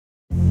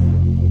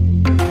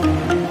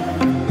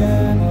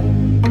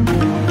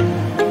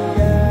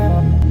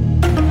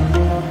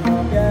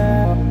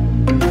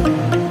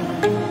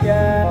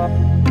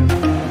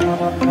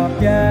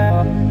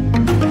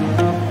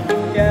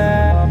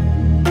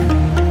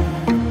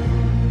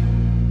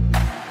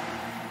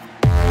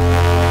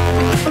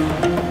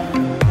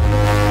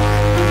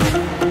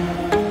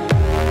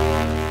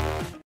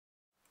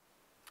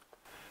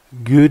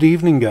Good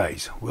evening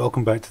guys,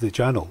 welcome back to the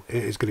channel.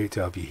 It is great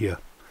to have you here.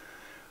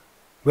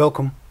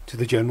 Welcome to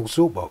the general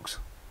soapbox.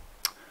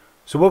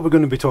 So what we're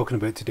going to be talking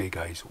about today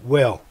guys,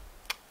 well,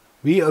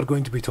 we are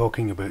going to be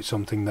talking about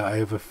something that I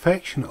have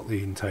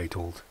affectionately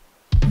entitled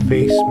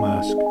Face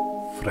Mask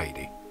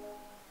Friday.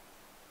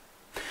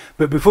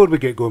 But before we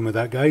get going with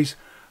that guys,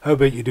 how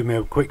about you do me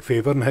a quick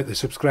favour and hit the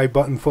subscribe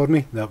button for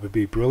me, that would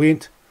be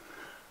brilliant.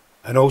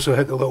 And also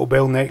hit the little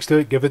bell next to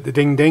it, give it the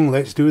ding ding,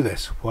 let's do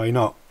this, why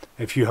not?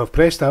 If you have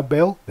pressed that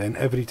bell, then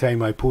every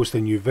time I post a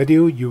new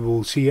video, you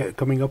will see it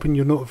coming up in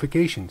your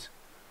notifications.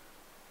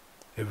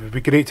 It would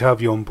be great to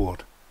have you on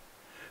board.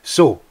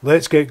 So,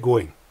 let's get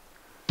going.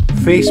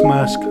 Face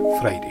Mask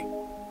Friday.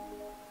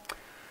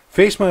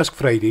 Face Mask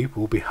Friday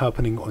will be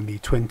happening on the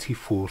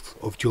 24th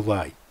of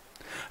July.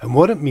 And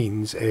what it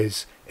means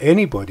is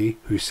anybody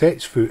who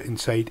sets foot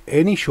inside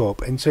any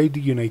shop inside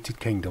the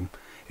United Kingdom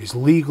is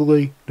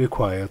legally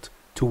required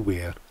to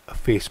wear a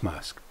face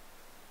mask.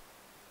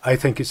 I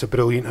think it's a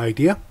brilliant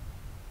idea.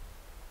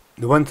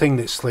 The one thing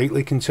that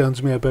slightly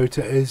concerns me about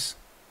it is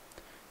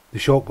the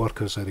shop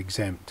workers are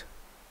exempt.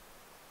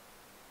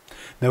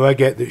 Now I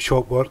get that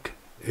shop work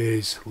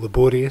is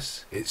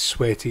laborious, it's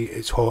sweaty,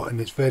 it's hot and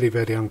it's very,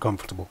 very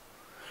uncomfortable.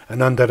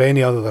 And under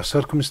any other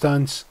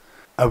circumstance,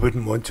 I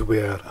wouldn't want to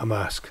wear a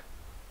mask.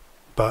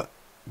 But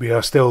we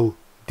are still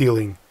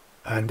dealing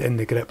and in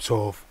the grips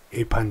of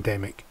a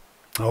pandemic.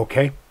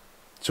 Okay?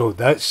 So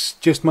that's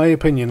just my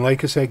opinion.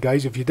 Like I said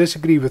guys, if you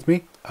disagree with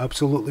me,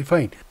 absolutely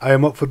fine. I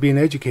am up for being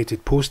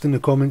educated. Post in the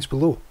comments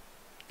below.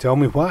 Tell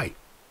me why.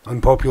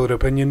 Unpopular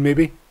opinion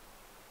maybe?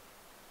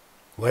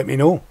 Let me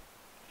know.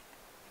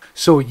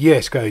 So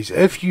yes guys,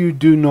 if you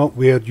do not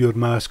wear your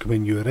mask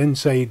when you're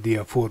inside the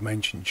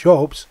aforementioned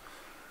shops,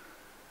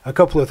 a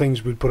couple of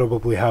things would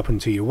probably happen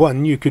to you.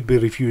 One, you could be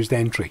refused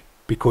entry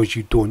because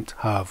you don't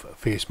have a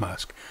face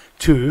mask.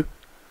 Two,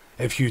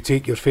 if you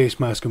take your face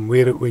mask and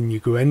wear it when you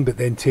go in but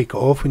then take it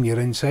off when you're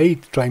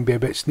inside, try and be a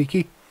bit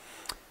sneaky,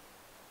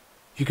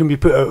 you can be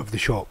put out of the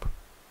shop.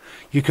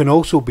 You can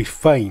also be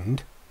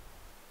fined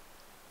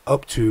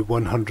up to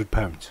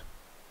 £100.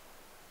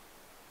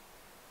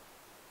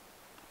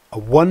 A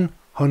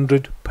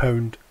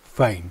 £100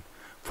 fine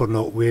for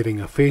not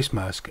wearing a face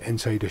mask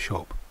inside a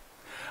shop.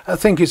 I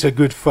think it's a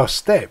good first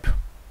step,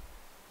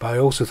 but I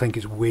also think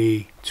it's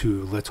way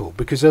too little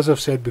because, as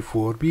I've said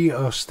before, we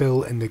are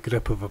still in the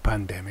grip of a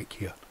pandemic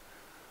here.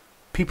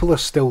 People are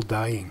still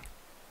dying.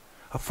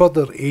 A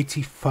further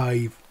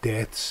 85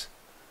 deaths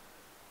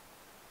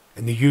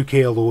in the UK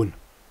alone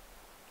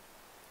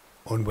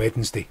on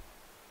Wednesday.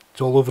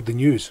 It's all over the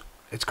news.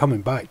 It's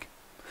coming back.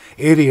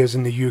 Areas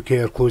in the UK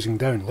are closing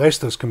down.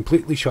 Leicester's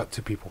completely shut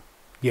to people.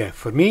 Yeah,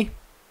 for me,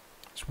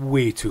 it's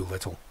way too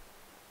little.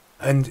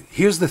 And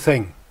here's the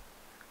thing.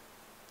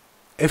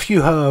 If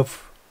you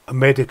have a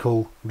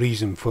medical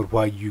reason for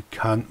why you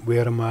can't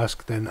wear a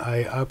mask, then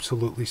I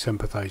absolutely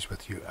sympathise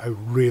with you. I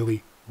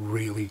really,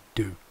 really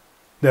do.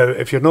 Now,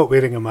 if you're not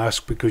wearing a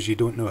mask because you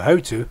don't know how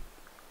to,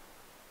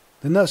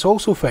 then that's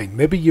also fine.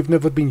 Maybe you've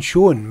never been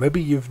shown.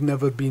 Maybe you've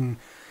never been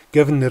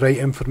given the right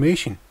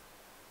information.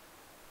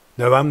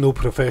 Now, I'm no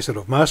professor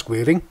of mask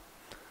wearing,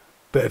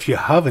 but if you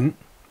haven't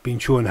been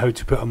shown how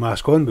to put a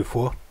mask on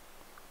before,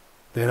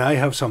 then I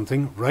have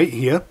something right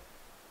here.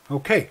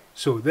 Okay,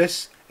 so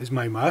this is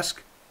my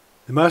mask.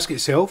 The mask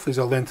itself is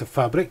a length of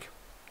fabric,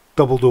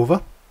 doubled over,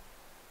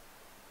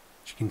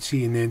 as you can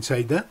see in the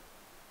inside there.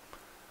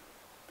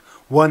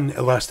 One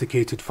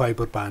elasticated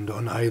fibre band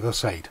on either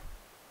side.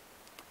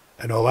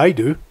 And all I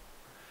do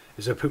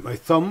is I put my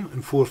thumb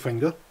and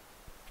forefinger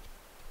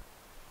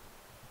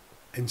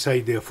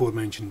inside the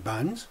aforementioned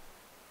bands.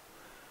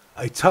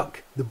 I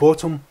tuck the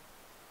bottom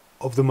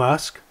of the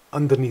mask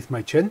underneath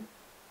my chin,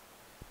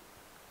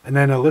 and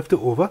then I lift it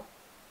over,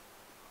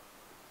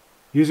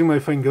 using my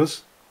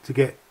fingers to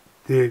get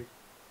the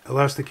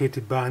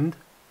elasticated band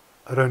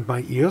around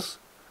my ears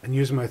and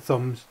using my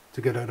thumbs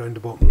to get it around the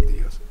bottom of the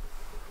ears.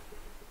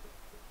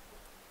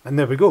 And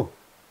there we go.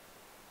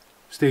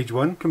 Stage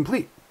 1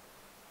 complete.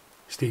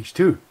 Stage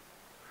 2.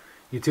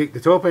 You take the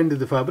top end of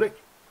the fabric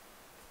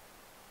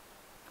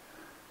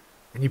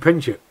and you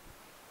pinch it.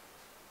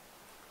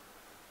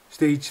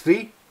 Stage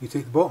 3, you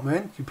take the bottom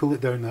end, you pull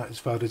it down that as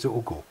far as it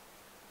will go.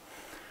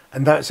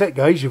 And that's it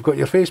guys, you've got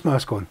your face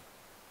mask on.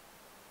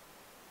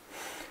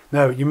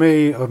 Now, you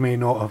may or may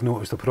not have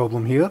noticed a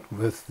problem here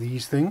with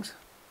these things.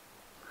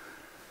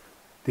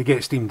 They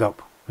get steamed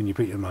up when you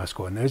put your mask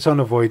on. It's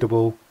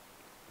unavoidable.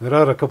 There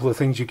are a couple of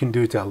things you can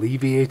do to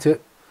alleviate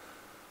it.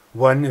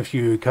 One, if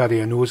you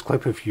carry a nose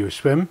clip, if you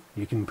swim,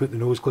 you can put the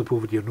nose clip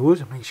over your nose.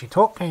 It makes you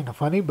talk kind of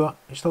funny, but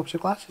it stops your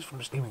glasses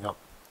from steaming up.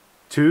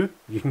 Two,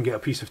 you can get a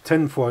piece of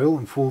tin foil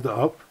and fold it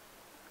up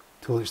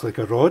till it's like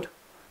a rod,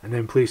 and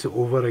then place it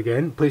over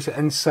again. Place it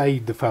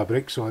inside the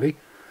fabric, sorry,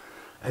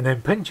 and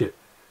then pinch it.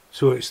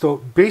 So it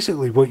stops.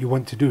 Basically what you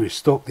want to do is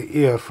stop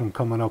the air from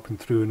coming up and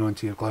through and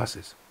onto your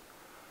glasses.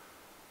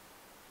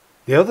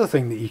 The other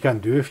thing that you can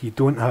do if you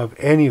don't have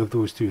any of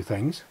those two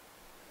things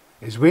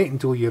is wait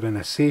until you're in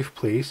a safe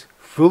place,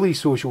 fully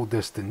social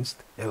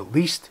distanced, at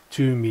least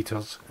 2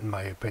 meters in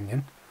my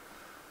opinion,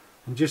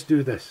 and just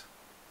do this.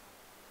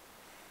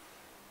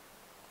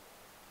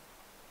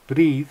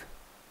 Breathe,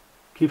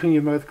 keeping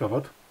your mouth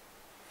covered.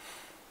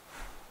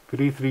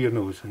 Breathe through your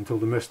nose until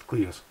the mist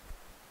clears.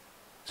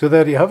 So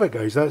there you have it,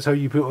 guys. That's how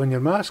you put on your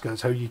mask.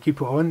 That's how you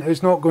keep it on.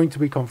 It's not going to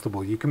be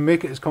comfortable. You can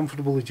make it as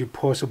comfortable as you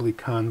possibly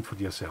can for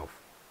yourself.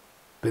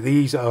 But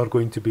these are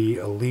going to be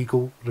a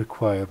legal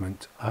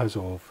requirement as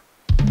of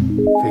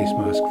Face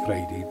Mask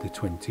Friday, the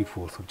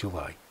 24th of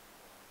July.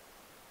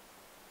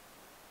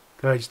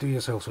 Guys, do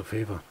yourselves a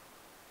favour.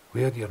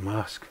 Wear your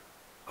mask.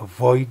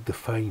 Avoid the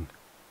fine.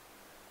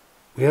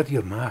 Wear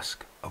your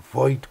mask.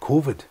 Avoid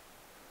COVID.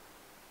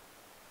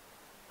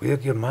 Wear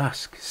your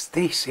mask.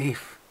 Stay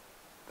safe.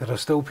 There are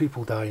still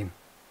people dying.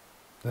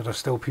 There are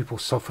still people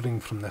suffering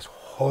from this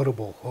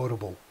horrible,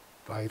 horrible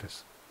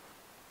virus.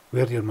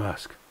 Wear your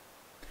mask.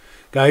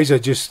 Guys, I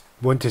just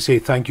want to say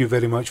thank you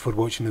very much for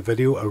watching the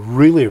video. I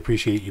really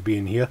appreciate you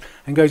being here.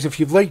 And guys, if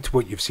you've liked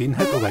what you've seen,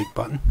 hit the like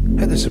button,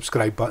 hit the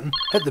subscribe button,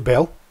 hit the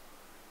bell.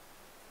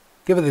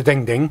 Give it the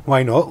ding ding.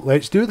 Why not?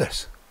 Let's do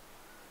this.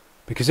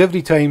 Because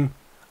every time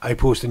I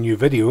post a new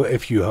video,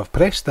 if you have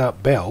pressed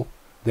that bell,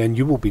 then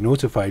you will be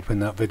notified when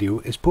that video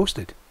is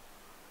posted.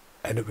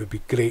 And it would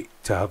be great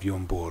to have you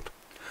on board.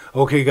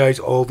 Okay guys,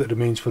 all that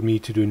remains for me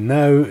to do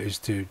now is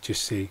to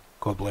just say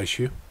God bless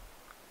you.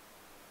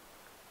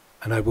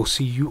 And I will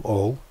see you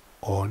all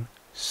on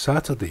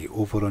Saturday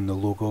over on the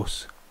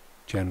Logos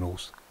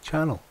Generals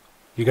channel.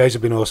 You guys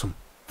have been awesome.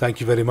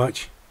 Thank you very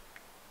much.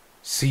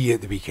 See you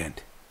at the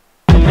weekend.